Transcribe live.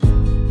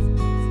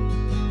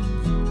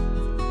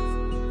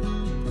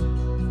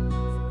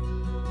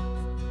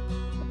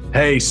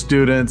Hey,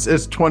 students,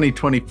 it's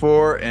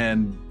 2024,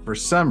 and for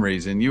some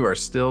reason, you are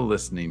still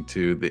listening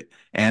to the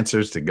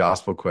Answers to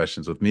Gospel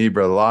Questions with me,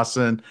 Brother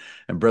Lawson,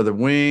 and Brother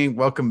Wing.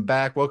 Welcome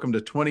back. Welcome to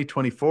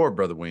 2024,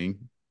 Brother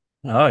Wing.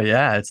 Oh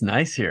yeah, it's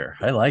nice here.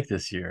 I like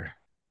this year.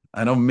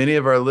 I know many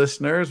of our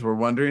listeners were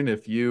wondering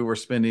if you were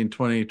spending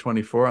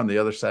 2024 on the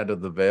other side of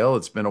the veil.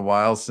 It's been a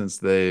while since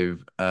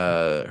they've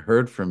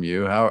heard from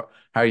you. How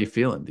are you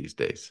feeling these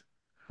days?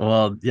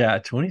 Well, yeah,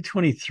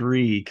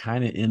 2023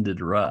 kind of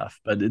ended rough,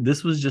 but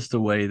this was just a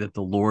way that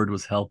the Lord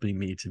was helping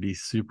me to be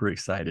super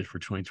excited for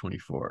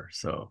 2024.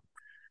 So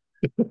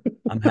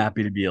I'm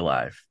happy to be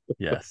alive.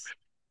 Yes.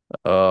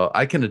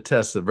 I can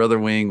attest that Brother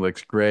Wing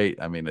looks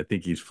great. I mean, I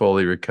think he's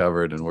fully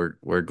recovered, and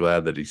we're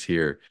glad that he's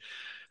here.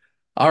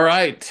 All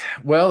right.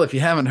 Well, if you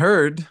haven't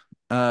heard,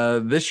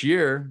 this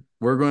year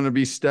we're going to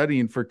be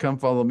studying for Come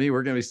Follow Me.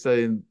 We're going to be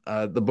studying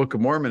the Book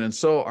of Mormon. And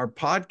so, our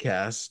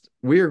podcast,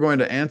 we are going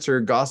to answer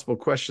gospel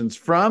questions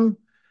from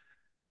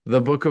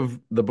the Book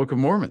of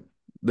Mormon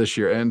this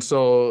year. And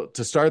so,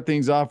 to start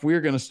things off, we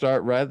are going to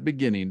start right at the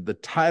beginning, the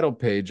title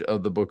page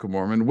of the Book of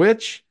Mormon,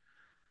 which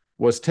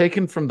was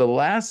taken from the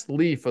last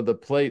leaf of the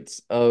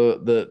plates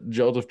that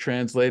Joseph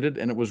translated,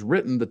 and it was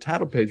written. The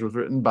title page was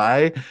written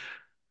by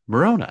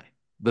Moroni,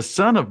 the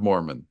son of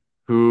Mormon,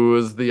 who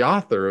is the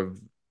author of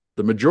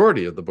the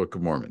majority of the Book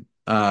of Mormon.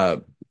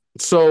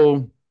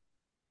 So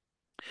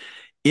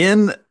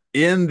in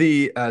in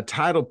the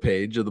title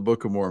page of the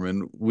Book of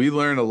Mormon, we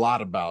learn a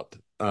lot about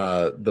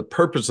the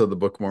purpose of the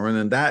Book of Mormon,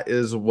 and that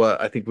is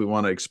what I think we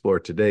want to explore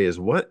today: is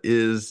what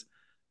is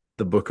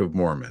the Book of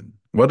Mormon?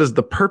 What is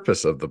the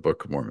purpose of the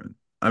Book of Mormon?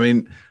 I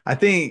mean, I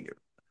think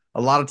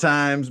a lot of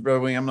times, Brother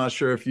Wing, I'm not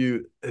sure if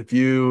you've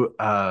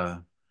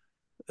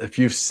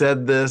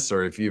said this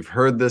or if you've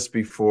heard this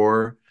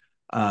before,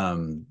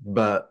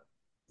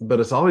 but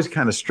it's always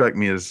kind of struck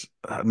me as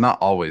not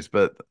always,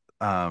 but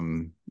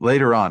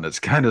later on, it's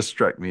kind of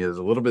struck me as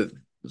a little bit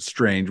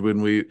strange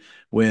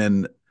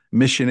when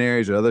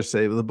missionaries or others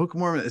say, well, the Book of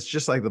Mormon it's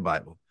just like the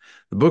Bible.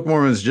 The Book of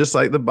Mormon is just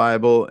like the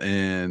Bible,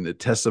 and it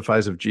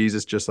testifies of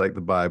Jesus just like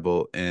the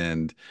Bible.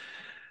 And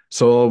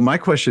so my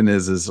question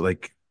is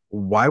like,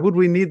 why would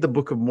we need the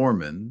Book of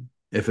Mormon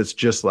if it's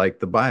just like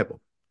the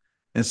Bible?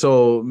 And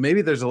so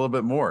maybe there's a little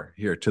bit more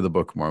here to the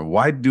Book of Mormon.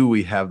 Why do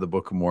we have the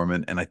Book of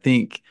Mormon? And I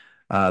think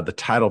the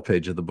title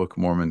page of the Book of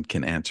Mormon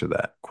can answer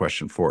that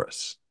question for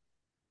us.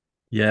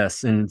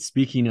 Yes. And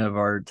speaking of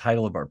our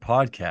title of our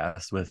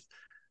podcast with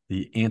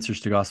the answers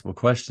to gospel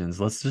questions,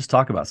 let's just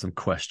talk about some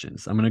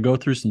questions. I'm going to go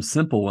through some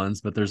simple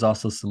ones, but there's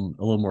also some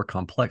a little more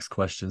complex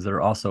questions that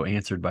are also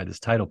answered by this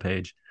title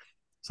page.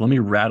 So let me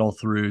rattle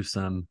through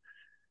some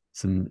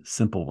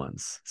simple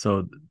ones.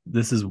 So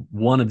this is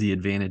one of the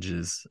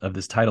advantages of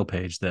this title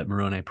page that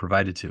Moroni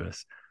provided to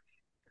us.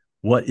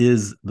 What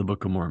is the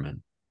Book of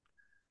Mormon?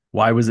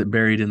 Why was it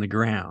buried in the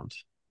ground?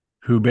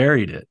 Who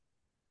buried it?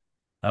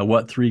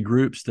 What three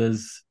groups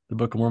does the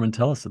Book of Mormon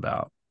tell us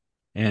about?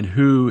 And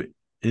who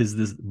is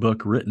this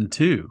book written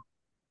to?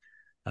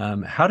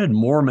 How did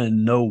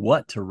Mormon know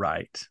what to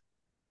write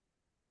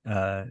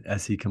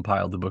as he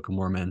compiled the Book of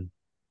Mormon?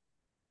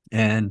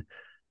 And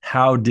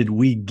how did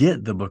we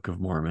get the Book of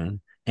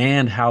Mormon?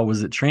 And how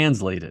was it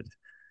translated?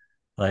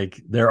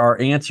 Like there are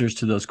answers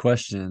to those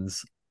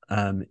questions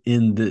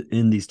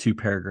in these two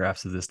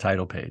paragraphs of this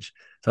title page.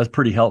 So that's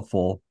pretty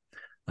helpful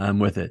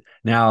with it.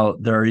 Now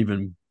there are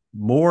even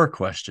more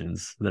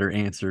questions that are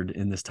answered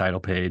in this title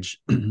page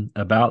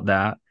about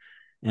that,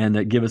 and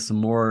that give us some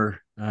more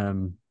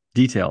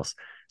details.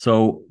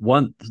 So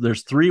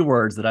there's three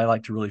words that I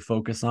like to really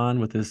focus on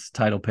with this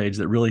title page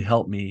that really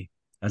help me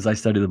as I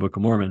study the Book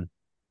of Mormon.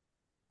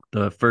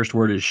 The first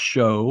word is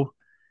show,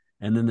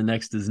 and then the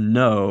next is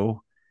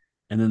know,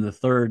 and then the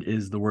third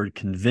is the word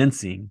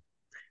convincing.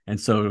 And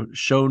so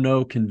show,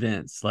 know,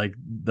 convince, like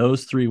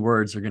those three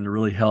words are going to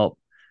really help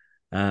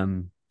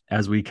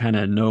as we kind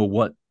of know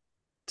what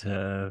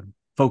to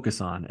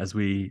focus on as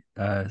we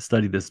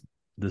study this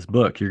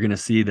book. You're going to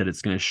see that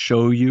it's going to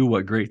show you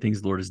what great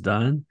things the Lord has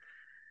done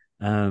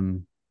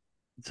um,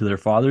 to their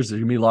fathers. There's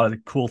going to be a lot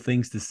of cool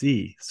things to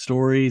see: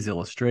 stories,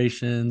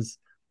 illustrations,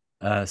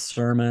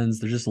 sermons.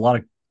 There's just a lot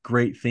of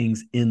great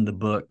things in the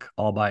book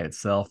all by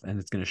itself, and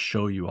it's going to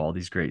show you all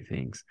these great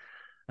things.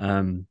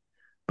 Um,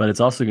 but it's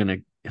also going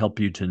to help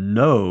you to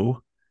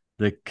know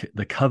the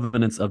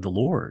covenants of the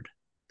Lord,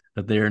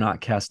 that they are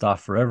not cast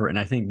off forever. And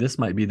I think this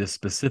might be the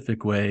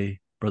specific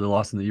way, Brother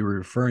Lawson, that you were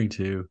referring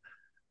to.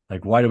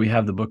 Like, why do we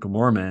have the Book of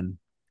Mormon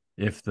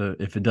if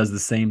it does the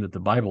same that the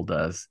Bible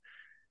does?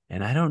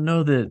 And I don't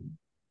know that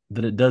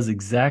it does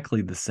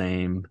exactly the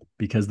same,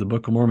 because the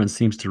Book of Mormon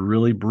seems to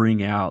really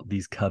bring out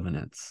these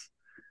covenants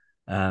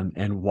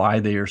and why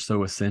they are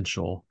so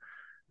essential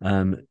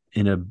in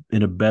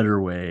a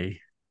better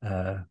way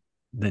uh,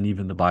 than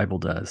even the Bible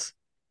does,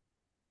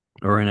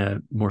 or in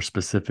a more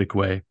specific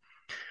way.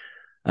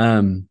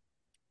 Um,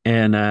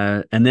 and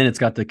then it's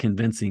got the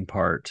convincing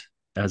part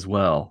as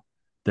well,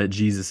 that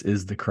Jesus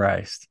is the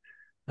Christ.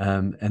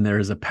 And there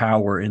is a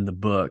power in the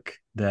book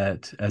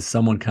that as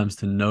someone comes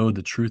to know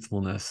the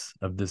truthfulness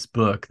of this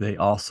book, they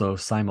also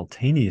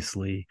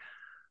simultaneously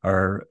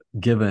are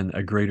given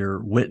a greater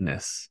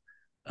witness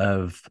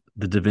of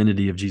the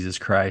divinity of Jesus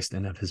Christ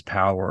and of his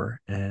power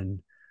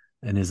and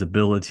his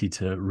ability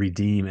to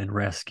redeem and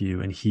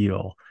rescue and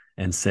heal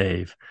and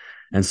save.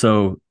 And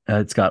so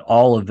it's got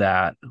all of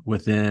that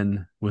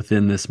within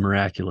this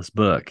miraculous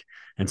book.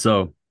 And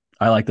so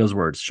I like those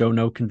words: show,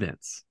 no,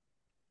 convince.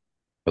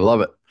 I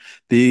love it.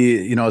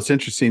 It's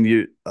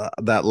interesting.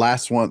 That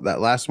last one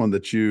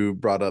that you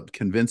brought up,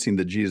 convincing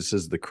that Jesus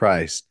is the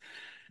Christ.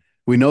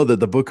 We know that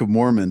the Book of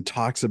Mormon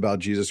talks about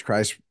Jesus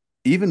Christ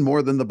even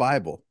more than the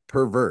Bible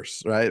per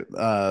verse, right?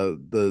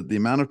 The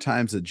amount of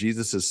times that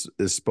Jesus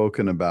is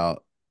spoken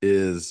about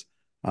is,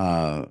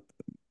 I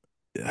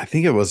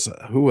think it was,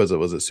 who was it?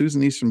 Was it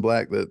Susan Easton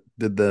Black that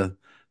did the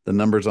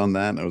numbers on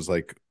that? And it was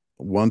like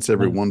once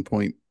every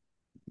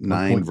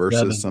 1.9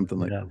 verses, 1.7. something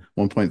like Yeah.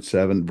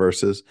 1.7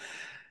 verses.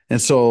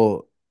 And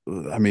so,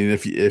 I mean,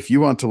 if you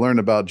want to learn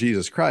about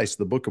Jesus Christ,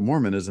 the Book of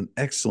Mormon is an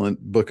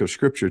excellent book of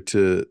scripture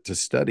to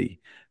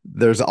study.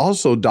 There's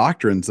also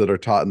doctrines that are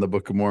taught in the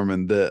Book of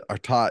Mormon that are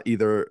taught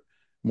either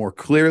more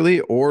clearly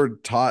or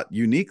taught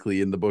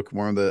uniquely in the Book of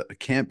Mormon that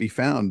can't be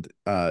found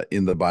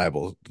in the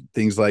Bible.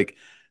 Things like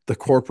the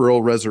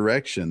corporal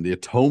resurrection, the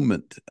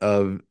atonement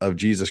of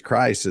Jesus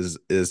Christ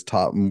is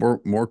taught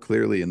more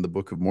clearly in the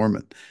Book of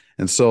Mormon.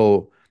 And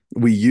so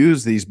we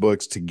use these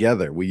books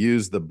together. We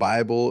use the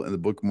Bible and the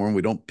Book of Mormon.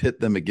 We don't pit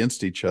them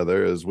against each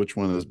other as which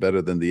one is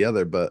better than the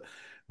other, but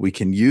we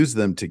can use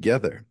them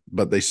together.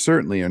 But they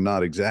certainly are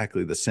not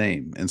exactly the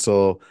same. And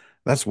so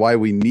that's why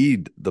we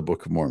need the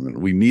Book of Mormon.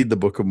 We need the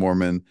Book of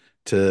Mormon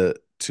to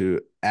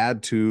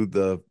add to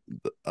the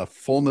a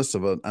fullness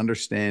of an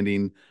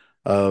understanding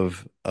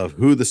of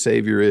who the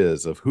Savior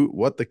is, of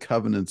what the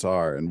covenants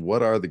are, and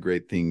what are the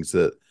great things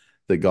that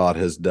God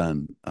has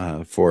done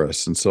for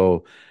us. And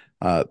so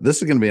this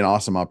is going to be an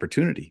awesome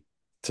opportunity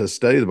to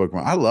study the Book of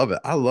Mormon. I love it.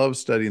 I love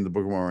studying the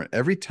Book of Mormon.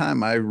 Every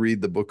time I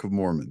read the Book of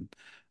Mormon,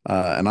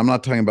 and I'm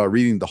not talking about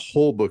reading the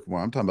whole Book of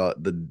Mormon, I'm talking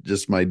about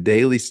just my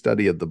daily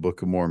study of the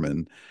Book of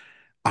Mormon,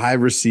 I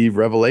receive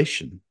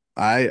revelation.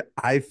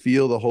 I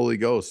feel the Holy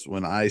Ghost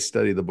when I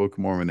study the Book of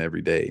Mormon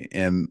every day.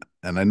 And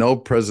I know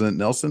President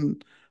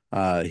Nelson,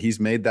 he's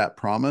made that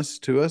promise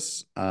to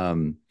us.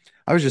 I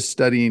was just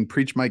studying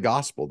Preach My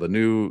Gospel, the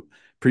new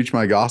Preach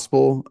My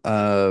Gospel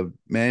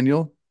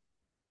manual.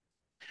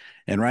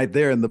 And right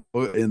there in the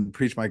book, in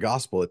Preach My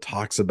Gospel, it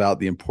talks about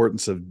the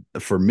importance of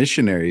for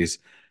missionaries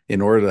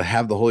in order to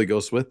have the Holy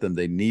Ghost with them,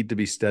 they need to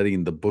be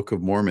studying the Book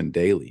of Mormon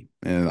daily.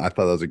 And I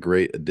thought that was a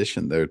great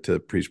addition there to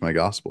Preach My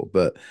Gospel.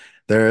 But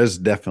there is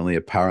definitely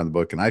a power in the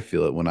book, and I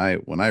feel it when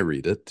I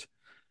read it.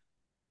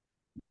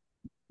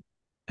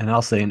 And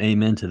I'll say an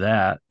amen to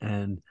that.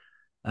 And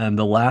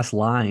the last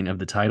line of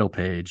the title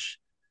page,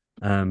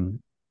 um,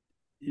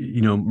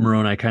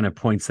 Moroni kind of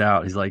points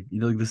out, he's like,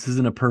 this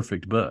isn't a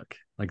perfect book.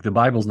 Like the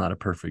Bible's not a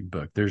perfect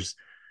book.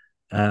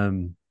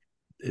 Um,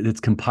 it's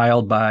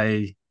compiled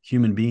by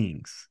human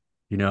beings,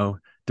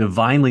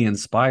 divinely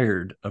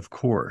inspired, of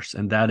course.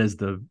 And that's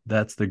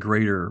the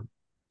greater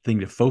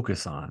thing to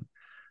focus on.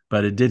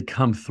 But it did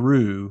come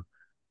through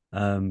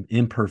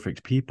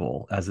imperfect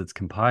people as it's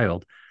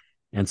compiled.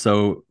 And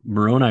so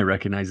Moroni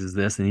recognizes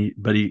this,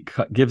 but he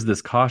gives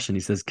this caution.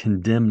 He says,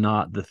 "Condemn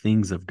not the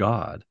things of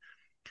God."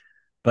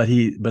 But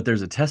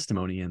there's a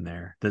testimony in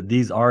there that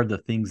these are the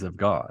things of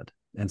God.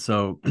 And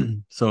so,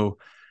 so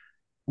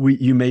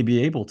you may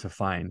be able to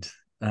find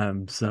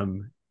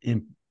some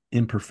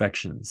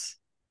imperfections,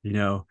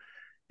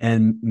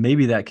 and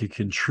maybe that could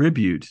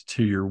contribute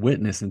to your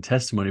witness and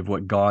testimony of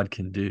what God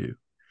can do.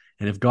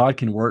 And if God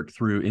can work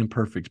through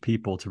imperfect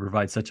people to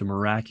provide such a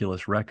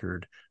miraculous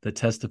record that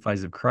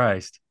testifies of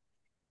Christ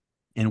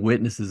and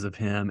witnesses of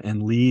him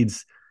and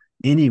leads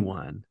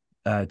anyone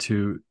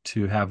to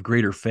have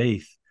greater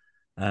faith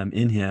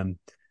in him,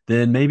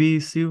 then maybe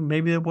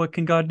what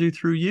can God do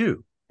through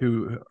you,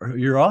 who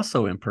you're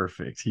also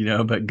imperfect,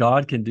 but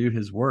God can do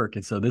his work.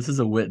 And so this is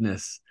a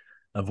witness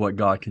of what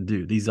God can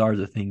do. These are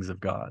the things of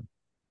God.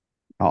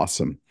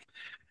 Awesome.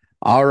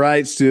 All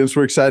right, students,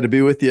 we're excited to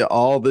be with you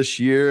all this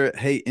year.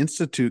 Hey,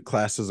 Institute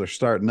classes are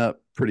starting up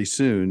pretty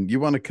soon. You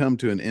want to come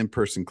to an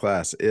in-person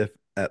class if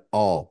at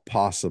all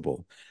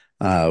possible.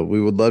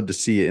 We would love to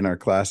see you in our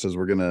classes.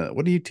 What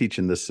are you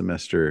teaching this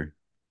semester?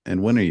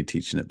 And when are you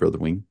teaching it, Brother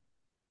Wing?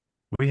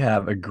 We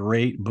have a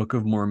great Book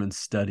of Mormon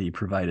study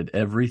provided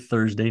every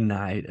Thursday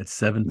night at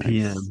 7 Nice.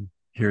 p.m.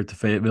 here at the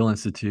Fayetteville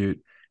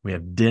Institute. We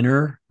have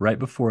dinner right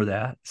before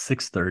that,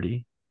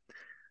 6:30.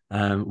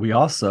 We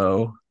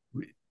also,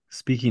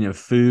 speaking of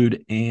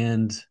food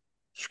and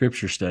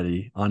scripture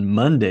study, on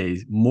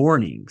Monday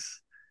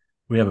mornings,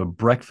 we have a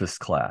breakfast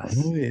class.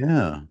 Oh,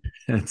 yeah.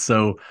 And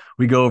so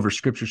we go over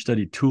scripture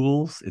study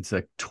tools. It's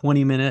a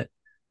 20-minute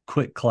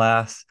quick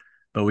class,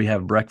 but we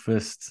have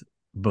breakfast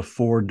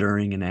before,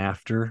 during, and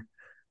after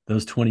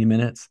those 20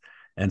 minutes.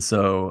 And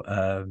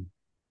so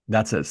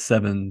that's at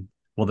 7.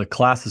 Well, the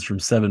class is from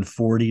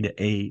 7:40 to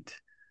 8.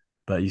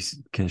 but you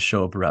can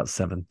show up around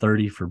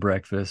 7:30 for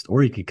breakfast,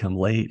 or you can come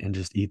late and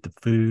just eat the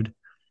food.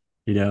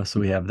 So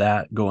we have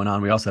that going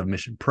on. We also have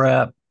mission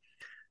prep.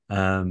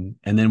 And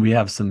then we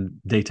have some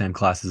daytime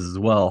classes as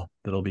well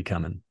that'll be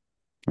coming.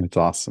 That's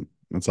awesome.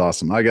 That's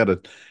awesome. I got a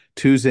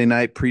Tuesday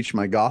night preach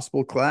my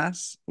gospel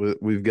class.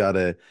 We've got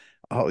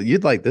oh,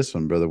 you'd like this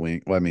one, Brother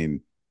Wing. Well, I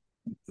mean,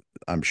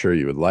 I'm sure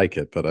you would like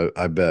it, but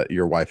I bet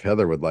your wife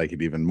Heather would like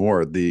it even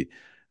more.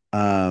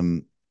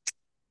 Um,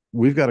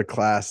 we've got a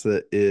class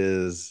that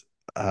is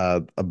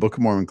a Book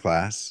of Mormon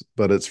class,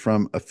 but it's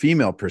from a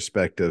female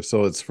perspective.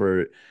 So it's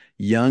for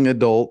young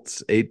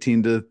adults,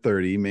 18 to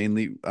 30,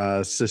 mainly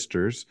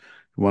sisters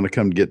who want to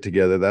come get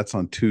together. That's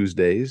on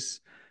Tuesdays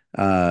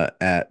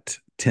at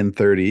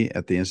 10:30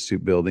 at the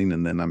Institute building.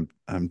 And then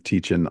I'm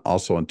teaching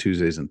also on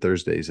Tuesdays and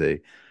Thursdays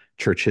a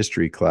church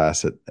history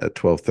class at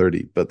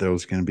 12:30. But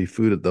there's going to be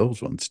food at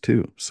those ones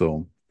too.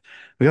 So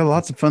we got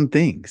lots of fun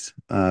things.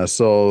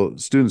 So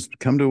students,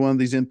 come to one of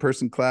these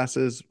in-person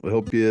classes. We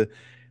hope you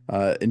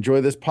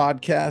enjoy this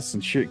podcast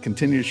and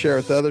continue to share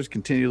with others,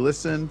 continue to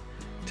listen.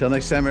 Until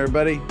next time,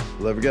 everybody,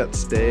 love your guts,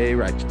 stay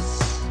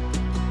righteous.